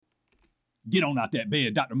Get on out that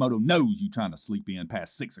bed. Dr. Moto knows you trying to sleep in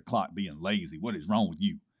past 6 o'clock being lazy. What is wrong with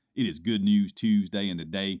you? It is Good News Tuesday, and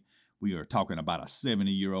today we are talking about a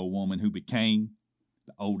 70-year-old woman who became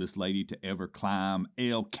the oldest lady to ever climb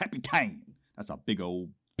El Capitan. That's a big old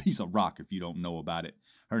piece of rock if you don't know about it.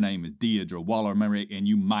 Her name is Deirdre Waller-Merrick, and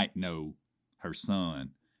you might know her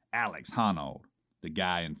son, Alex Honnold, the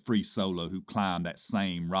guy in Free Solo who climbed that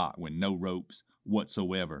same rock with no ropes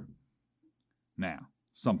whatsoever. Now,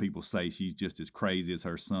 some people say she's just as crazy as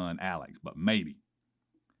her son, Alex, but maybe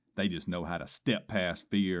they just know how to step past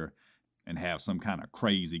fear and have some kind of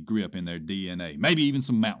crazy grip in their DNA. Maybe even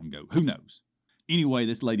some mountain goat. Who knows? Anyway,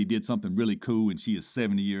 this lady did something really cool, and she is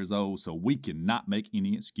 70 years old, so we cannot make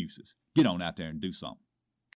any excuses. Get on out there and do something.